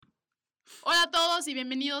Hola a todos y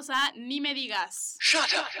bienvenidos a Ni me digas.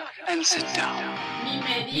 Shut up and sit down. Ni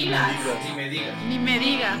me digas. Ni me digas. Ni me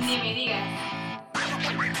digas. Ni me digas.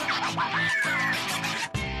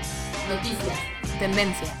 Noticias,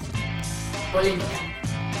 Tendencias. polémica.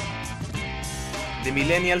 De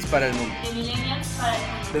millennials para el mundo. De millennials para el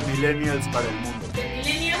mundo. De millennials para el mundo. De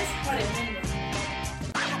millennials para el mundo.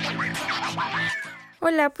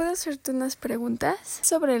 Hola, ¿puedo hacerte unas preguntas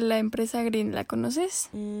sobre la empresa Grin? ¿La conoces?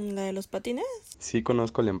 ¿La de los patines? Sí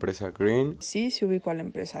conozco la empresa Grin. Sí ubico a la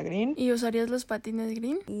empresa Grin. ¿Y usarías los patines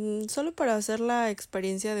Grin? Solo para hacer la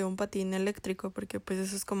experiencia de un patín eléctrico, porque pues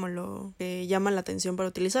eso es como lo que llama la atención para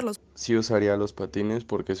utilizarlos. Sí usaría los patines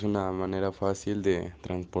porque es una manera fácil de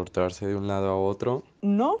transportarse de un lado a otro.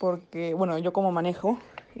 No, porque, bueno, yo como manejo,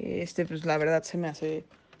 pues la verdad se me hace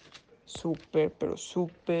pero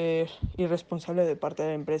súper irresponsable de parte de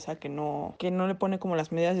la empresa que no le pone como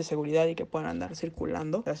las medidas de seguridad y que puedan andar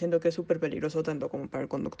circulando, haciendo que es súper peligroso tanto como para el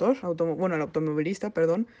conductor, el automovilista,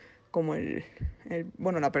 perdón, como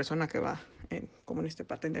la persona que va como en este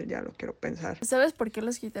patín, ya lo quiero pensar. ¿Sabes por qué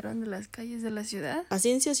los quitaron de las calles de la ciudad? A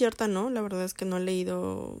ciencia cierta no, la verdad es que no he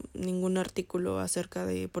leído ningún artículo acerca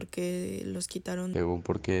de por qué los quitaron. Según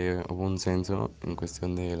porque hubo un censo en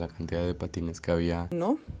cuestión de la cantidad de patines que había.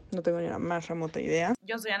 No tengo ni la más remota idea.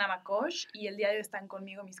 Yo soy Ana Makosh y el día de hoy están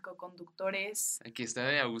conmigo mis co-conductores. Aquí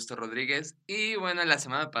está Augusto Rodríguez. Y bueno, la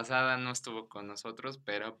semana pasada no estuvo con nosotros,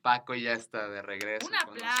 pero Paco ya está de regreso. Un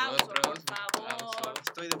aplauso, con nosotros. por favor.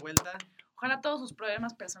 Estoy de vuelta. Ojalá todos sus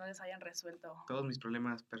problemas personales se hayan resuelto. Todos mis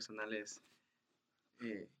problemas personales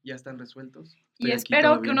ya están resueltos. Y Estoy aquí, espero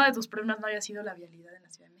todo que bien. uno de tus problemas no haya sido la vialidad en la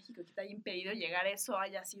Ciudad de México, que te haya impedido llegar, eso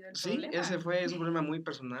haya sido el Sí, problema. ese es un problema muy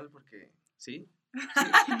personal porque sí.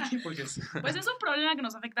 Sí, porque sí. Pues es un problema que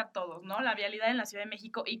nos afecta a todos, ¿no? La vialidad en la Ciudad de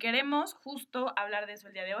México, y queremos justo hablar de eso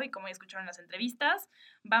el día de hoy. Como ya escucharon en las entrevistas,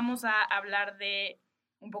 vamos a hablar de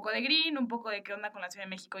un poco de Grin, un poco de qué onda con la Ciudad de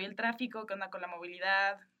México y el tráfico, qué onda con la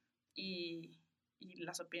movilidad y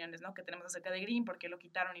las opiniones, ¿no?, que tenemos acerca de Grin, por qué lo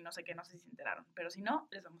quitaron y no sé qué, no sé si se enteraron, pero si no,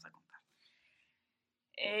 les vamos a contar.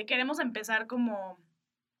 Queremos empezar como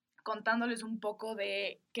contándoles un poco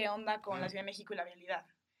de qué onda con la Ciudad de México y la vialidad.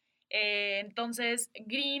 Entonces,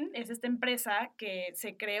 Grin es esta empresa que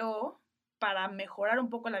se creó para mejorar un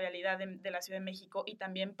poco la vialidad de la Ciudad de México y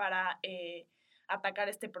también para atacar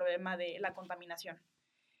este problema de la contaminación.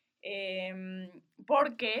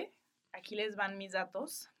 Porque, aquí les van mis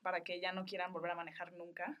datos para que ya no quieran volver a manejar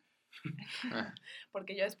nunca,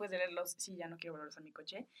 porque yo después de leerlos, sí, ya no quiero volver a usar mi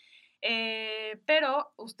coche.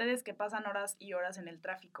 Pero ustedes que pasan horas y horas en el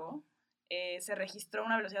tráfico, se registró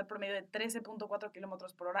una velocidad promedio de 13.4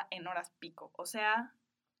 kilómetros por hora en horas pico. O sea,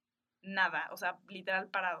 nada, o sea, literal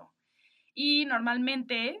parado. Y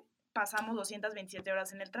normalmente pasamos 227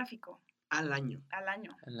 horas en el tráfico. Al año. Al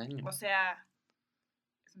año. O sea,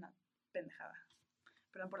 es una pendejada.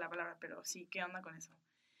 Perdón por la palabra, pero sí, ¿qué onda con eso?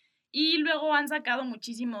 Y luego han sacado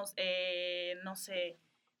muchísimos,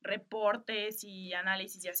 reportes y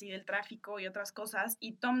análisis y así del tráfico y otras cosas,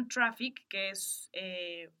 y Tom Traffic, que es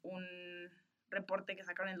un reporte que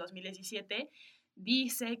sacaron en el 2017,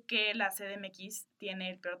 dice que la CDMX tiene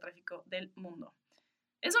el peor tráfico del mundo.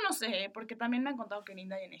 Eso no sé, porque también me han contado que en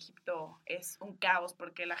India y en Egipto es un caos,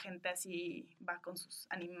 porque la gente así va con sus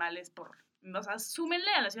animales o sea,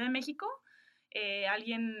 súmenle a la Ciudad de México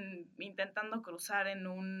alguien intentando cruzar en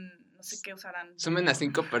no sé qué usarán. Sumen a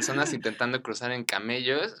 5 personas intentando cruzar en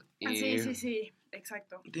camellos y... Sí,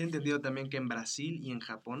 exacto. Tiene entendido también que en Brasil y en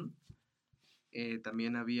Japón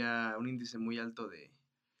también había un índice muy alto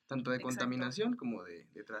tanto de contaminación como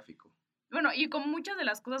de tráfico. Bueno, y con muchas de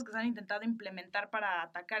las cosas que se han intentado implementar para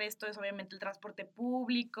atacar esto es obviamente el transporte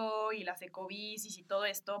público y las ecobicis y todo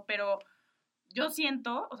esto, pero yo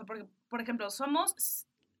siento, o sea, porque, por ejemplo, somos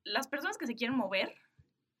las personas que se quieren mover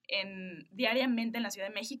diariamente en la Ciudad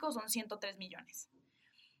de México son 103 millones.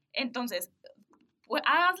 Entonces,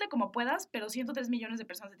 hazle como puedas, pero 103 millones de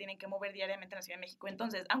personas se tienen que mover diariamente en la Ciudad de México.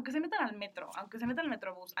 Entonces, aunque se metan al metro, aunque se metan al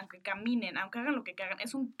metrobús, aunque caminen, aunque hagan lo que hagan,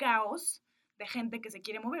 es un caos de gente que se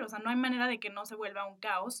quiere mover. O sea, no hay manera de que no se vuelva un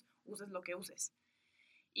caos, uses lo que uses.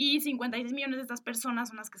 Y 56 millones de estas personas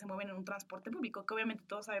son las que se mueven en un transporte público, que obviamente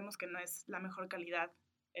todos sabemos que no es la mejor calidad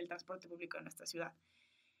el transporte público de nuestra ciudad.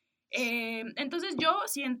 Entonces yo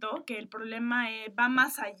siento que el problema va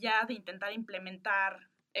más allá de intentar implementar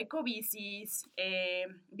ecobicis,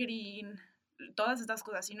 Grin, todas estas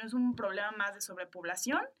cosas, sino es un problema más de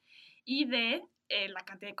sobrepoblación y de la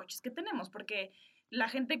cantidad de coches que tenemos, porque la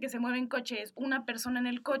gente que se mueve en coche es una persona en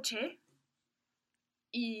el coche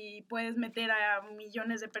y puedes meter a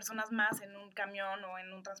millones de personas más en un camión o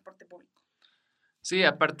en un transporte público. Sí,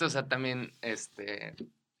 aparte, o sea, también,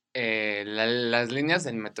 las líneas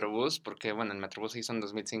del Metrobús, porque bueno, el Metrobús se hizo en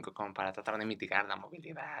 2005 como para tratar de mitigar la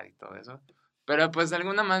movilidad y todo eso. Pero pues de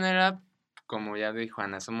alguna manera, como ya dijo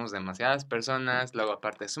Ana, somos demasiadas personas, luego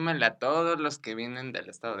aparte súmenle a todos los que vienen del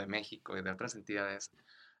Estado de México y de otras entidades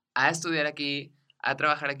a estudiar aquí, a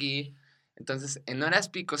trabajar aquí. Entonces, en horas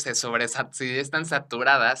pico si están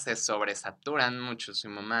saturadas, se sobresaturan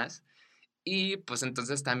muchísimo más. Y pues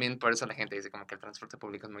entonces también por eso la gente dice como que el transporte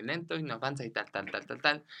público es muy lento y no avanza y tal.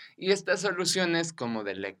 Y estas soluciones como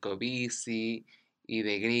del ecobici y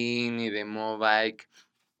de Grin y de Mobike,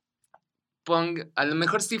 a lo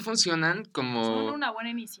mejor sí funcionan como... Son una buena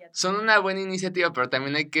iniciativa, pero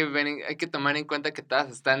también hay que tomar en cuenta que todas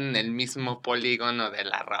están en el mismo polígono de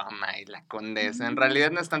la Roma y la Condesa. En realidad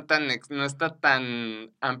no está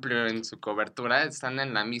tan amplio en su cobertura, están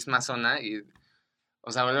en la misma zona y...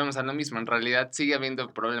 O sea, volvemos a lo mismo. En realidad sigue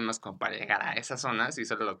habiendo problemas como para llegar a esas zonas y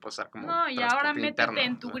solo lo puedes usar como No, y ahora transporte métete interno,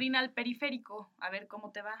 en tu Grin al periférico, a ver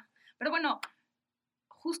cómo te va. Pero bueno,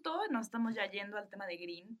 justo nos estamos ya yendo al tema de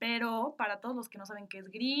Grin, pero para todos los que no saben qué es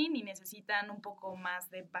Grin y necesitan un poco más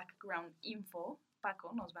de background info,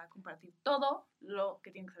 Paco nos va a compartir todo lo que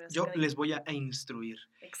tienen que saber acerca Yo de les voy a instruir.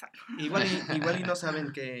 Exacto. Igual y no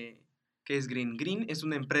saben qué es Grin. Grin es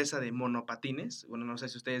una empresa de monopatines. Bueno, no sé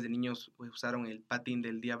si ustedes de niños usaron el patín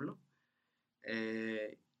del diablo.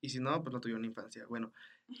 Y si no, pues no tuvieron infancia. Bueno,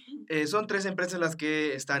 son 3 empresas las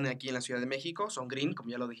que están aquí en la Ciudad de México. Son Grin, como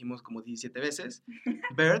ya lo dijimos como 17 veces.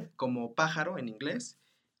 Bird, como pájaro en inglés.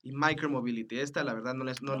 Y Micromobility. Esta, la verdad, no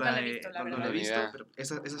la he visto, pero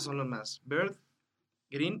esas son las más. Bird,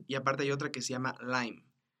 Grin, y aparte hay otra que se llama Lime.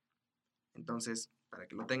 Entonces, para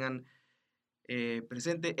que lo tengan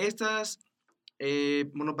presente, estas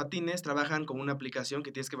monopatines trabajan con una aplicación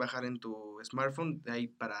que tienes que bajar en tu smartphone, de ahí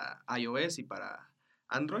para iOS y para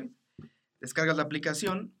Android. Descargas la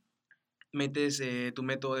aplicación, metes tu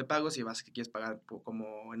método de pago si vas que quieres pagar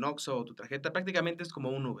como en Oxxo o tu tarjeta. Prácticamente es como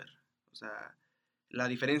un Uber. O sea, la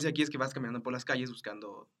diferencia aquí es que vas caminando por las calles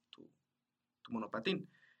buscando tu monopatín.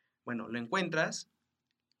 Bueno, lo encuentras,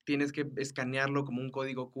 tienes que escanearlo como un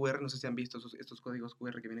código QR. No sé si han visto estos códigos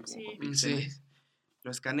QR que vienen como con píxeles. Sí. Lo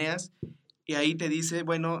escaneas y ahí te dice,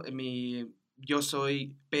 bueno, yo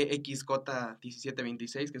soy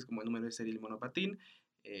PXJ1726, que es como el número de serie del monopatín.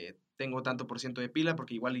 Tengo tanto % de pila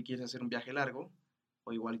porque igual y quieres hacer un viaje largo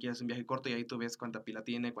o igual quieres hacer un viaje corto y ahí tú ves cuánta pila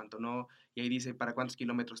tiene, cuánto no, y ahí dice para cuántos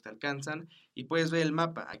kilómetros te alcanzan y puedes ver el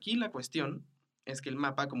mapa. Aquí la cuestión es que el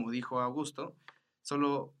mapa, como dijo Augusto,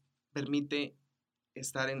 solo permite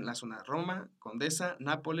estar en la zona Roma, Condesa,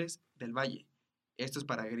 Nápoles, del Valle. Esto es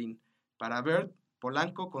para Grin. Para Bird,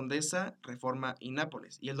 Polanco, Condesa, Reforma y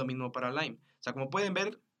Nápoles. Y es lo mismo para Lime. O sea, como pueden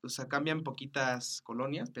ver, o sea, cambian poquitas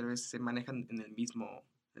colonias, pero se manejan en el mismo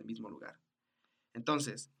lugar.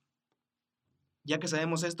 Entonces, ya que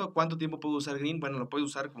sabemos esto, ¿cuánto tiempo puedo usar Grin? Bueno, lo puedo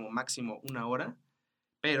usar como máximo 1 hora,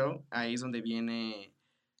 pero ahí es donde viene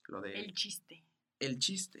lo de... El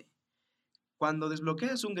chiste. Cuando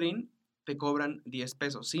desbloqueas un Grin, te cobran 10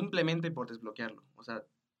 pesos, simplemente por desbloquearlo. O sea,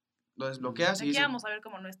 lo desbloqueas y dices... Aquí vamos a ver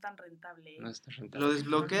cómo no es tan rentable. No es tan rentable. Lo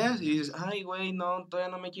desbloqueas y dices, ay, güey, no,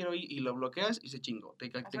 todavía no me quiero ir. Y lo bloqueas y se chingó.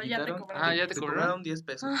 Te quitaron. ¿Ya te cobraron 10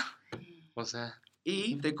 pesos. O sea...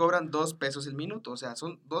 Y te cobran 2 pesos el minuto. O sea,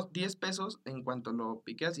 son 10 pesos en cuanto lo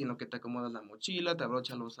piqueas y en lo que te acomodas la mochila, te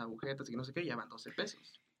abrochan los agujetas y no sé qué, ya van 12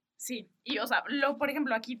 pesos. Sí, y o sea, por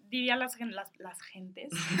ejemplo, aquí diría las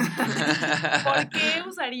gentes, ¿por qué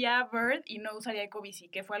usaría Bird y no usaría Ecobici?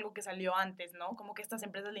 Que fue algo que salió antes, ¿no? Como que estas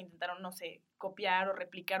empresas le intentaron, no sé, copiar o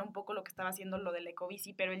replicar un poco lo que estaba haciendo lo de la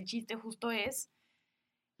Ecobici, pero el chiste justo es,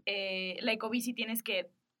 la Ecobici tienes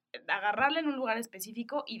que agarrarla en un lugar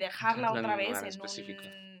específico y dejarla otra vez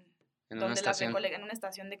en una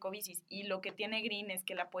estación de ecobicis. Y lo que tiene Grin es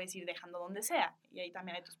que la puedes ir dejando donde sea. Y ahí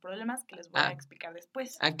también hay tus problemas que les voy a explicar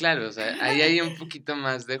después. Claro, o sea, ahí hay un poquito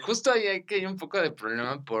más de... Justo ahí hay un poco de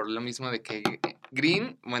problema por lo mismo de que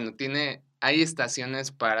Grin, bueno, hay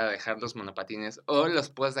estaciones para dejar los monopatines o los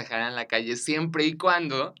puedes dejar en la calle siempre y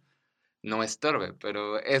cuando no estorbe.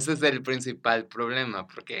 Pero ese es el principal problema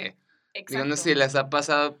porque... Exacto. Digo, no sé si les ha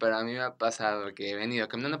pasado, pero a mí me ha pasado que he venido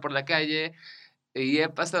caminando por la calle y he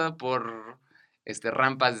pasado por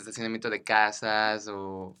rampas de estacionamiento de casas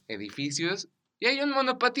o edificios y hay un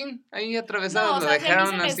monopatín ahí atravesado. No, o sea, dejaron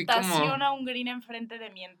si a mí se así me estaciona un Grin enfrente de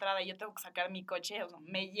mi entrada y yo tengo que sacar mi coche, o sea,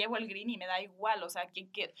 me llevo el Grin y me da igual. O sea,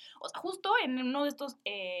 justo en uno de estos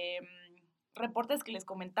reportes que les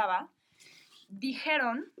comentaba,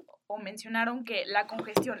 dijeron o mencionaron que la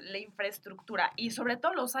congestión, la infraestructura y sobre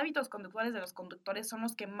todo los hábitos conductuales de los conductores son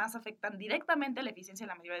los que más afectan directamente la eficiencia de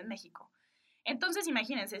la movilidad en México. Entonces,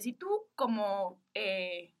 imagínense, si tú como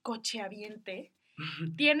cochehabiente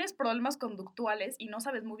tienes problemas conductuales y no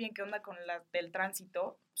sabes muy bien qué onda con la del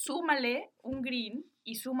tránsito, súmale un green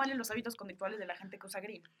y súmale los hábitos conductuales de la gente que usa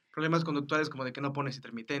green. Problemas conductuales como de que no pones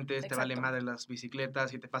intermitentes, te vale Exacto. madre las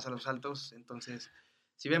bicicletas y te pasan los saltos. Entonces,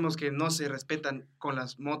 si vemos que no se respetan con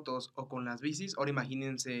las motos o con las bicis, ahora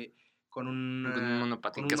imagínense con un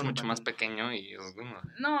monopatín que es mucho más pequeño y...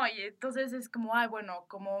 No, y entonces es como, ay, bueno,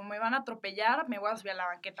 como me van a atropellar, me voy a subir a la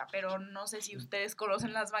banqueta, pero no sé si ustedes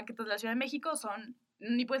conocen las banquetas de la Ciudad de México,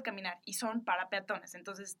 ni puedes caminar, y son para peatones.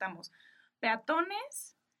 Entonces estamos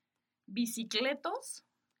peatones, bicicletos,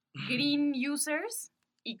 green users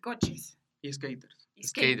y coches. Y skaters. Y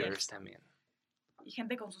skaters también. Y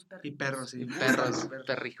gente con sus perros. Y perros, sí. Y perros,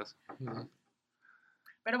 perrijos.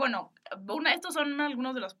 Pero bueno, estos son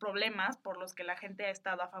algunos de los problemas por los que la gente ha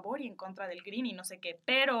estado a favor y en contra del green y no sé qué.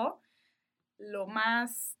 Pero lo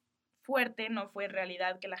más fuerte no fue en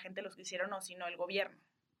realidad que la gente los quisiera o no, sino el gobierno.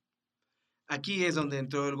 Aquí es donde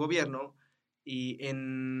entró el gobierno y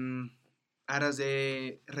en aras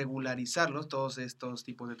de regularizarlos, todos estos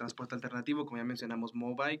tipos de transporte alternativo, como ya mencionamos,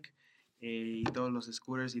 Mobike y todos los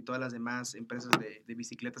scooters y todas las demás empresas de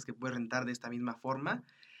bicicletas que puedes rentar de esta misma forma,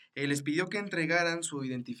 les pidió que entregaran su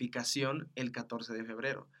identificación el 14 de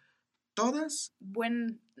febrero. Todas...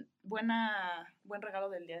 Buen regalo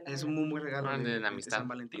del Día de la Es un muy buen regalo de la de amistad. San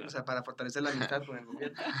Valentín, o sea, para fortalecer la amistad con el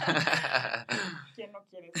gobierno. ¿Quién no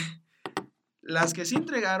quiere? Las que sí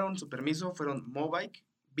entregaron su permiso fueron Mobike,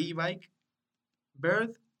 B-Bike,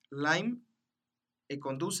 Bird, Lime,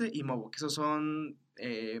 Conduce y Movo, que esos son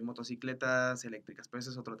motocicletas eléctricas, pero ese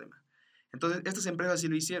es otro tema. Entonces, estas empresas sí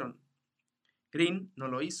lo hicieron. Grin no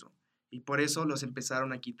lo hizo, y por eso los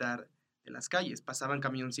empezaron a quitar de las calles. Pasaban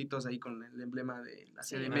camioncitos ahí con el emblema de la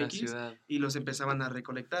CDMX y los empezaban a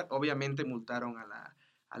recolectar. Obviamente multaron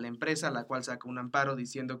a la empresa, la cual sacó un amparo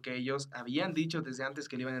diciendo que ellos habían dicho desde antes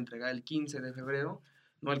que le iban a entregar el 15 de febrero,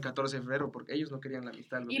 no el 14 de febrero, porque ellos no querían la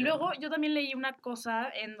amistad del Y gobierno. luego yo también leí una cosa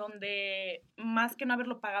en donde, más que no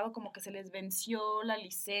haberlo pagado, como que se les venció la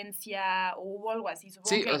licencia o hubo algo así.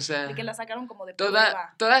 Supongo Sí, que, o sea, de que la sacaron como de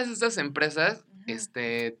prueba. Todas estas empresas,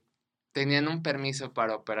 Ujú. tenían un permiso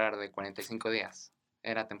para operar de 45 días.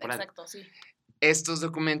 Era temporal. Exacto, sí. Estos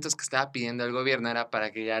documentos que estaba pidiendo el gobierno era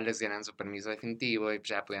para que ya les dieran su permiso definitivo y pues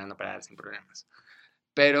ya pudieran operar sin problemas.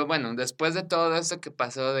 Pero bueno, después de todo esto que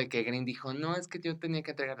pasó de que Grin dijo, no, es que yo tenía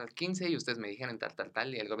que entregarlo el 15 y ustedes me dijeron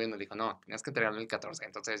tal, y el gobierno dijo, no, tenías que entregarlo el 14,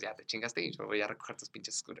 entonces ya te chingaste y yo voy a recoger tus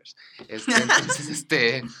pinches scooters. Entonces,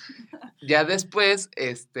 ya después,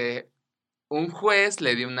 un juez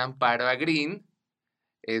le dio un amparo a Grin,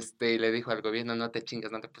 y le dijo al gobierno, no te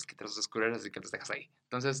chingas, no te puedes quitar los scooters, así que los dejas ahí.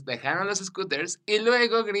 Entonces dejaron los scooters y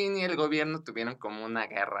luego Grin y el gobierno tuvieron como una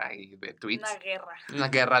guerra ahí de tweets. Una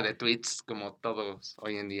guerra de tweets, como todos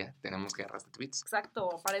hoy en día tenemos guerras de tweets. Exacto,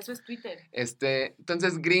 para eso es Twitter.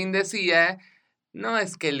 Entonces Grin decía, no,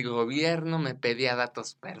 es que el gobierno me pedía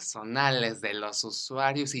datos personales de los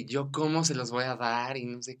usuarios y yo cómo se los voy a dar y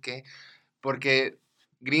no sé qué. Porque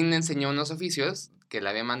Grin enseñó unos oficios que le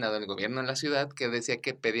había mandado el gobierno de la ciudad que decía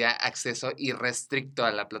que pedía acceso irrestricto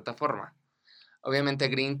a la plataforma. Obviamente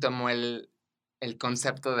Grin tomó el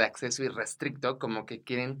concepto de acceso irrestricto como que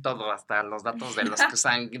quieren todo, hasta los datos de los que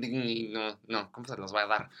usan Grin y no, ¿cómo se los va a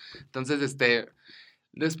dar? Entonces,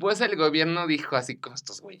 después el gobierno dijo así como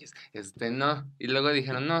estos güeyes, no, y luego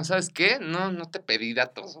dijeron, no, ¿sabes qué? No te pedí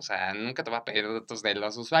datos, o sea, nunca te voy a pedir datos de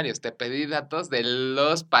los usuarios, te pedí datos de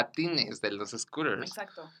los patines, de los scooters.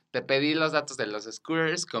 Exacto. Te pedí los datos de los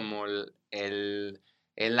scooters como el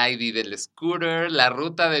ID del scooter, la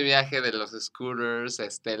ruta de viaje de los scooters,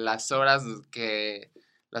 las horas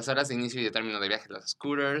de inicio y de término de viaje de los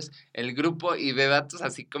scooters, el grupo y de datos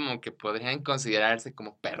así como que podrían considerarse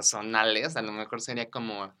como personales, a lo mejor sería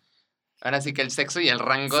como, ahora sí que el sexo y el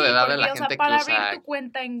rango de edad de la gente para que usa. abrir tu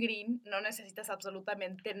cuenta en Grin no necesitas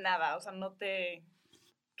absolutamente nada, o sea,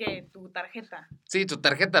 que tu tarjeta. Sí, tu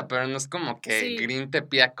tarjeta, pero no es como que Grin te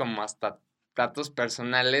pida como hasta datos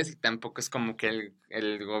personales y tampoco es como que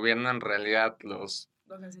el gobierno en realidad los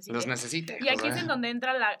necesite. Y aquí es en donde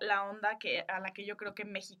entra la onda a la que yo creo que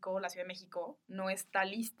México, la Ciudad de México, no está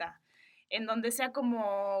lista. En donde sea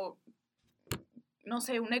como, no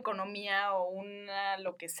sé, una economía o una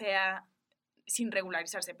lo que sea sin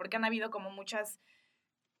regularizarse. Porque han habido como muchas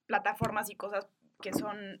plataformas y cosas que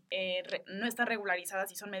son no están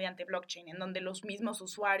regularizadas y son mediante blockchain, en donde los mismos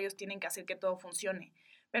usuarios tienen que hacer que todo funcione.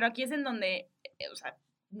 Pero aquí es en donde, o sea,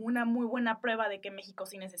 una muy buena prueba de que México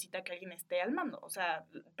sí necesita que alguien esté al mando. O sea,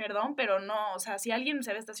 perdón, pero no, o sea, si alguien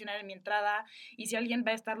se va a estacionar en mi entrada y si alguien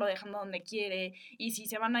va a estarlo dejando donde quiere y si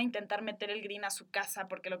se van a intentar meter el Grin a su casa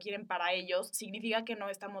porque lo quieren para ellos, significa que no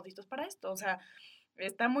estamos listos para esto. O sea,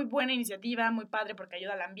 está muy buena iniciativa, muy padre porque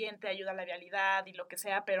ayuda al ambiente, ayuda a la vialidad y lo que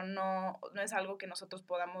sea, pero no es algo que nosotros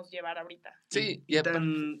podamos llevar ahorita. Sí, y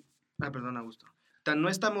tan... perdón, Augusto. Tan no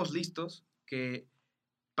estamos listos que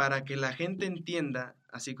para que la gente entienda,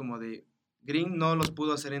 así como de Grin no los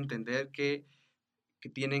pudo hacer entender que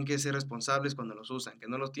tienen que ser responsables cuando los usan, que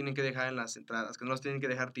no los tienen que dejar en las entradas, que no los tienen que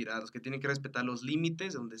dejar tirados, que tienen que respetar los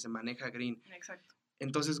límites donde se maneja Grin. Exacto.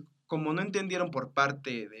 Entonces, como no entendieron por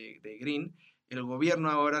parte de Grin, el gobierno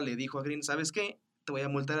ahora le dijo a Grin, ¿sabes qué? Te voy a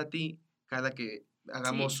multar a ti cada que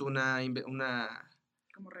hagamos Sí. una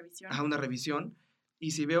Como revisión. una revisión.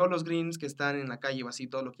 Y si veo los greens que están en la calle o así,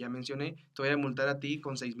 todo lo que ya mencioné, te voy a multar a ti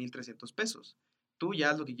con 6,300 pesos. Tú ya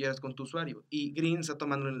haz lo que quieras con tu usuario. Y Green está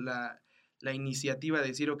tomando la iniciativa de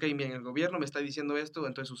decir, ok, bien, el gobierno me está diciendo esto,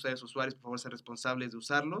 entonces ustedes, usuarios, por favor, sean responsables de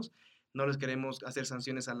usarlos. No les queremos hacer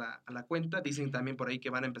sanciones a la cuenta. Dicen también por ahí que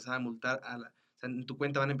van a empezar a multar o sea, en tu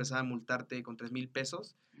cuenta van a empezar a multarte con 3,000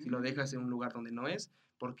 pesos si lo dejas en un lugar donde no es,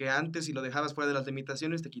 porque antes si lo dejabas fuera de las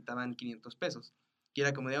limitaciones te quitaban 500 pesos. Que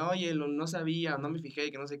era como de, oye, no sabía, no me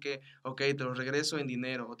fijé, que no sé qué, ok, te lo regreso en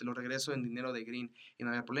dinero, o te lo regreso en dinero de Green, y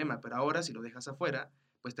no había problema, pero ahora si lo dejas afuera,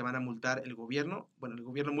 pues te van a multar el gobierno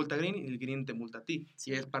multa a Green y el Green te multa a ti,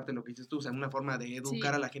 Sí. y es parte de lo que dices tú, o sea, una forma de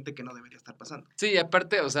educar Sí. a la gente que no debería estar pasando. Sí,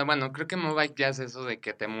 aparte, o sea, bueno, creo que Mobike ya hace eso de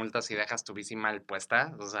que te multas y dejas tu bici mal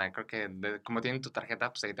puesta. O sea, creo que como tienen tu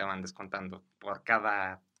tarjeta, pues ahí te van descontando por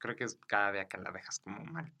creo que es cada día que la dejas como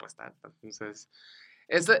mal puesta. Entonces,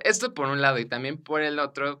 esto por un lado y también por el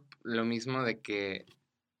otro, lo mismo de que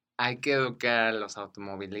hay que educar a los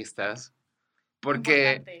automovilistas.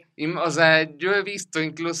 Porque, Importante. o sea, yo he visto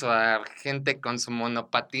incluso a gente con su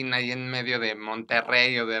monopatín ahí en medio de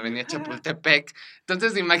Monterrey o de Avenida Chapultepec.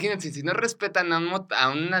 Entonces, imagínense, si no respetan a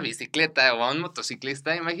una bicicleta o a un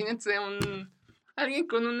motociclista, imagínense alguien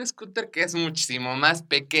con un scooter que es muchísimo más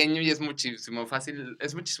pequeño y es muchísimo más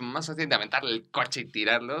fácil de aventarle el coche y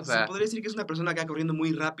tirarlo. O Se sea, podría decir que es una persona que va corriendo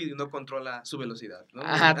muy rápido y no controla su velocidad, ¿no?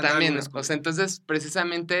 ajá, Andar en también. un O scooter. sea, entonces,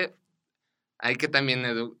 precisamente hay que también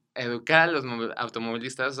educar a los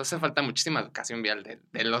automovilistas. Hace falta muchísima educación vial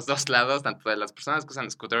de los dos lados, tanto de las personas que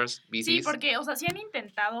usan scooters, bicis. Sí, porque, o sea, sí han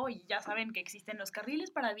intentado y ya saben que existen los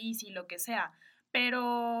carriles para bici, lo que sea,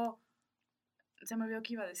 pero se me olvidó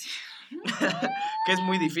qué iba a decir. Que es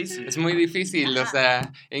muy difícil. Es muy difícil, o Ajá.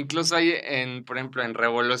 sea, incluso hay por ejemplo, en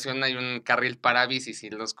Revolución hay un carril para bicis y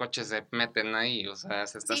los coches se meten ahí, o sea,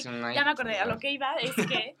 se Sí, estacionan ahí. ya me o acordé, a sea, lo que iba es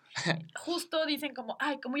que justo dicen como,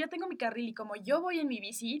 ay, como ya tengo mi carril y como yo voy en mi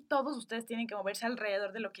bici, todos ustedes tienen que moverse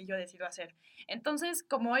alrededor de lo que yo decido hacer. Entonces,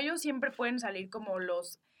 como ellos siempre pueden salir como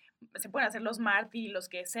se pueden hacer los mártires y los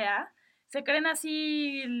que sea, se creen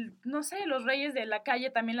así, no sé, los reyes de la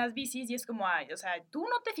calle, también las bicis, y es como, ay, o sea, tú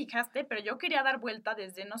no te fijaste, pero yo quería dar vuelta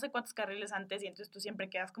desde no sé cuántos carriles antes, y entonces tú siempre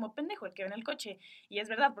quedas como pendejo, el que ve en el coche. Y es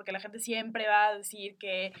verdad, porque la gente siempre va a decir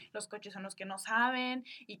que los coches son los que no saben,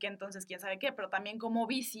 y que entonces quién sabe qué, pero también como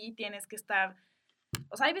bici tienes que estar,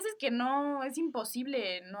 o sea, hay veces que no, es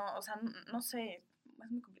imposible, no, o sea, no sé,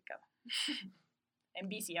 es muy complicado. En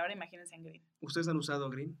bici, ahora imagínense en Grin. ¿Ustedes han usado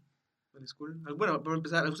Green? ¿El school? Bueno, para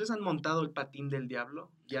empezar, ¿ustedes han montado el patín del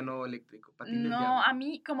diablo? Ya no eléctrico, patín del diablo. No, a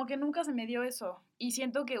mí como que nunca se me dio eso. Y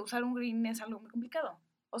siento que usar un green es algo muy complicado.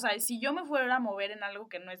 O sea, si yo me fuera a mover en algo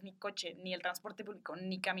que no es mi coche, ni el transporte público,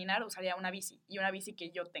 ni caminar, usaría una bici. Y una bici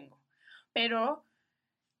que yo tengo. Pero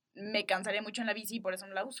me cansaría mucho en la bici y por eso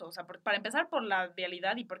no la uso. O sea, para empezar por la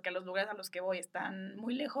vialidad y porque los lugares a los que voy están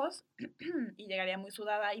muy lejos y llegaría muy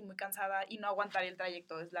sudada y muy cansada y no aguantaría el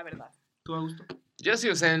trayecto, es la verdad. ¿Tú, Augusto? yo sí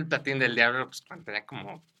usé el patín del diablo pues cuando tenía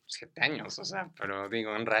como 7 años, o sea, pero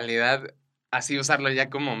digo, en realidad, así usarlo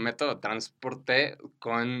ya como método de transporte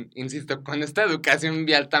insisto, con esta educación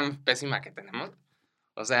vial tan pésima que tenemos,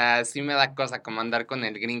 o sea, sí me da cosa como andar con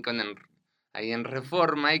el Grin ahí en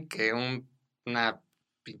Reforma y que una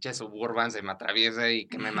pinche Suburban se me atraviese y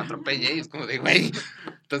que me atropelle y es como de, güey.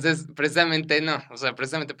 Entonces, precisamente no, o sea,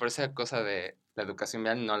 precisamente por esa cosa de la educación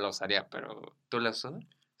vial no lo usaría, pero ¿tú la usas?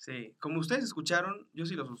 Sí, como ustedes escucharon, yo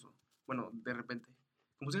sí los uso. Bueno, de repente.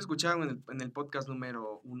 Como ustedes escucharon en el podcast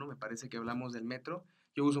número 1, me parece que hablamos del metro,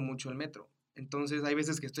 yo uso mucho el metro. Entonces, hay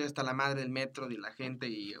veces que estoy hasta la madre del metro, de la gente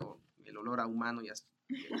y el olor a humano y así,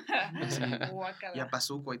 y a Guácala.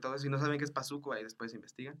 pazuco y todo eso. Si no saben qué es pazuco, ahí después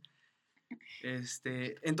investigan.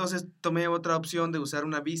 Entonces tomé otra opción de usar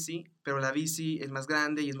una bici, pero la bici es más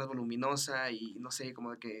grande y es más voluminosa y no sé,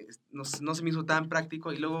 como que no se me hizo tan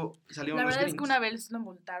práctico y luego salieron La los verdad es Grins. que una vez lo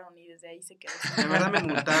multaron y desde ahí se quedó. La verdad me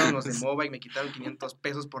multaron los de MOBA y me quitaron 500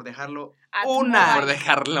 pesos por dejarlo por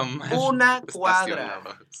dejarlo mal. una cuadra.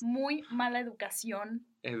 Muy mala educación.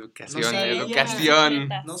 Educación.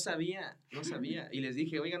 No sabía. Y les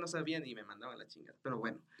dije, oiga, no sabían y me mandaban la chingada. Pero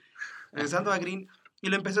bueno, regresando a Grin, y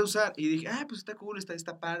lo empecé a usar y dije, pues está cool,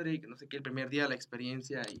 está padre, y que no sé qué, el primer día la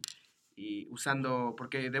experiencia y usando,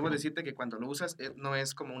 porque debo decirte que cuando lo usas no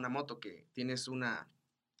es como una moto que tienes o sea,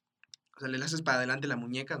 le haces para adelante la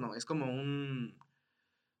muñeca, no, es como un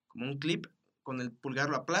clip, con el pulgar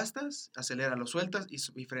lo aplastas, acelera, lo sueltas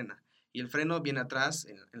y frena. Y el freno viene atrás,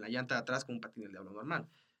 en la llanta de atrás, como un patín de diablo normal.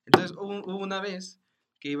 Entonces hubo una vez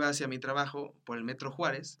que iba hacia mi trabajo por el Metro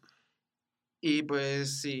Juárez. Y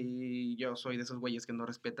pues sí, yo soy de esos güeyes que no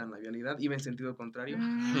respetan la vialidad, iba en sentido contrario.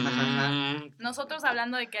 Nosotros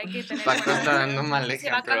hablando de que hay que tener... Paco está dando mal ejemplo.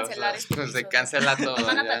 Se va a cancelar este se episodio. cancela todo. Nos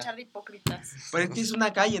van a ya. tachar de hipócritas. Pero es que es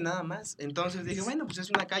una calle nada más. Entonces dije, bueno, pues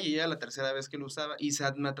es una calle, ya la tercera vez que lo usaba. Y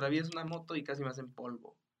me atraviesa una moto y casi me hacen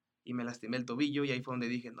polvo. Y me lastimé el tobillo y ahí fue donde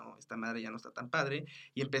dije, no, esta madre ya no está tan padre.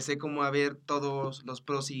 Y empecé como a ver todos los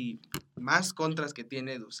pros y más contras que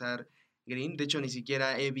tiene de usar Grin. De hecho, ni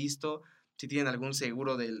siquiera he visto si tienen algún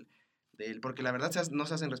seguro porque la verdad no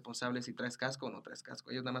se hacen responsables si traes casco o no traes casco.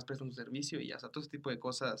 Ellos nada más prestan su servicio y ya, o sea, todo ese tipo de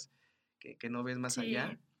cosas que no ves más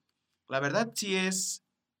allá. La verdad sí es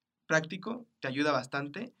práctico, te ayuda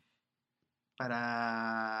bastante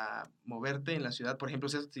para moverte en la ciudad. Por ejemplo,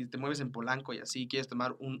 si te mueves en Polanco y así, quieres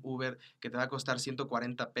tomar un Uber que te va a costar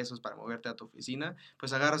 140 pesos para moverte a tu oficina,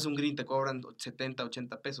 pues agarras un Grin, te cobran 70,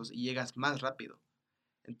 80 pesos y llegas más rápido.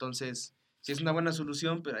 Entonces, sí es una buena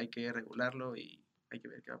solución, pero hay que regularlo y hay que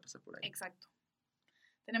ver qué va a pasar por ahí. Exacto.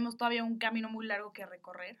 Tenemos todavía un camino muy largo que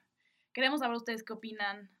recorrer. Queremos saber ustedes qué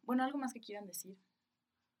opinan. Bueno, algo más que quieran decir.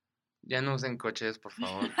 Ya no usen coches, por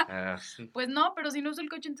favor. Pues no, pero si no uso el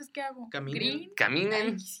coche, entonces ¿qué hago? Caminen.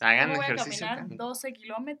 Caminen, Ay, hagan ¿cómo voy a ejercicio. caminar 12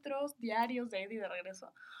 kilómetros diarios de ida y de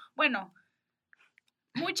regreso? Bueno,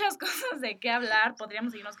 muchas cosas de qué hablar.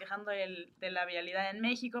 Podríamos seguirnos quejando de la vialidad en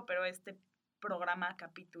México, pero este programa,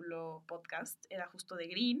 capítulo, podcast, era justo de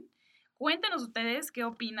Grin. Cuéntenos ustedes qué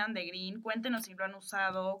opinan de Grin, cuéntenos si lo han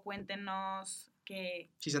usado, cuéntenos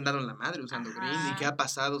si se han dado en la madre usando Grin y qué ha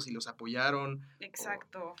pasado, si los apoyaron.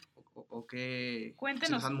 Exacto. O qué, cuéntenos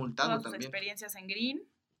si los han multado todas sus también. experiencias en Grin.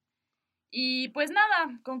 Y pues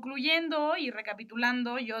nada, concluyendo y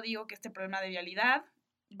recapitulando, yo digo que este problema de vialidad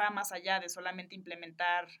va más allá de solamente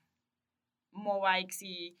implementar mobikes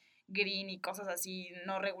y Grin y cosas así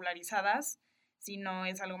no regularizadas, sino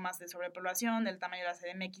es algo más de sobrepoblación, del tamaño de la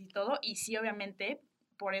CDMX y todo, y sí, obviamente,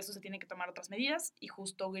 por eso se tienen que tomar otras medidas, y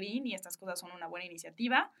justo Grin y estas cosas son una buena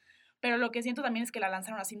iniciativa, pero lo que siento también es que la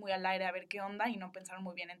lanzaron así muy al aire a ver qué onda, y no pensaron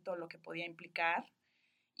muy bien en todo lo que podía implicar,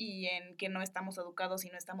 y en que no estamos educados y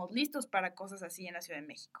no estamos listos para cosas así en la Ciudad de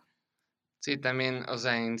México. Sí, también, o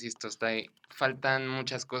sea, insisto, faltan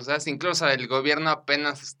muchas cosas. Incluso el gobierno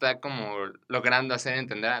apenas está como logrando hacer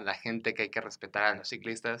entender a la gente que hay que respetar a los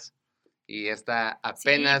ciclistas. Y está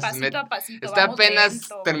apenas, pasito a pasito, está vamos apenas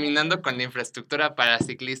lento, terminando con la infraestructura para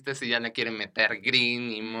ciclistas y ya le quieren meter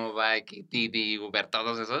Grin y Mobike y Didi, Uber,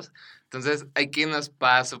 todos esos. Entonces hay que irnos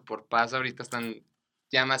paso por paso. Ahorita están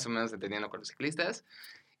ya más o menos entendiendo con los ciclistas.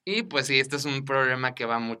 Y pues sí, este es un problema que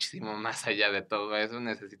va muchísimo más allá de todo eso.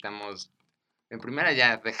 Necesitamos, en primera,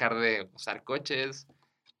 ya dejar de usar coches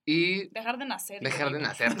y... Dejar de nacer. Dejar de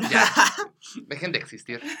nacer, ya. Dejen de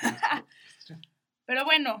existir. Pero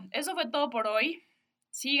bueno, eso fue todo por hoy.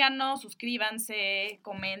 Síganos, suscríbanse,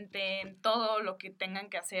 comenten, todo lo que tengan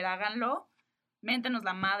que hacer, háganlo. Méntenos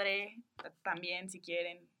la madre también si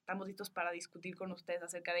quieren. Estamos listos para discutir con ustedes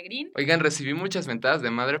acerca de Grin. Oigan, recibí muchas mentadas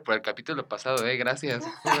de madre por el capítulo pasado, gracias.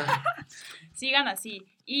 Sigan así.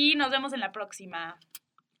 Y nos vemos en la próxima.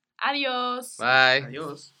 Adiós. Bye.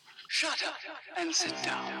 Adiós. Shut up and sit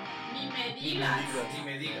down. Ni me digas. Ni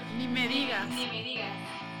me digas. Ni me digas.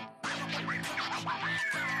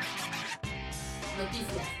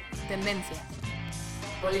 Noticias. Tendencias.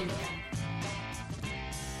 Polémica.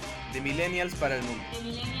 De millennials para el mundo. De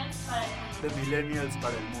millennials para el mundo. De millennials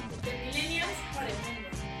para el mundo. De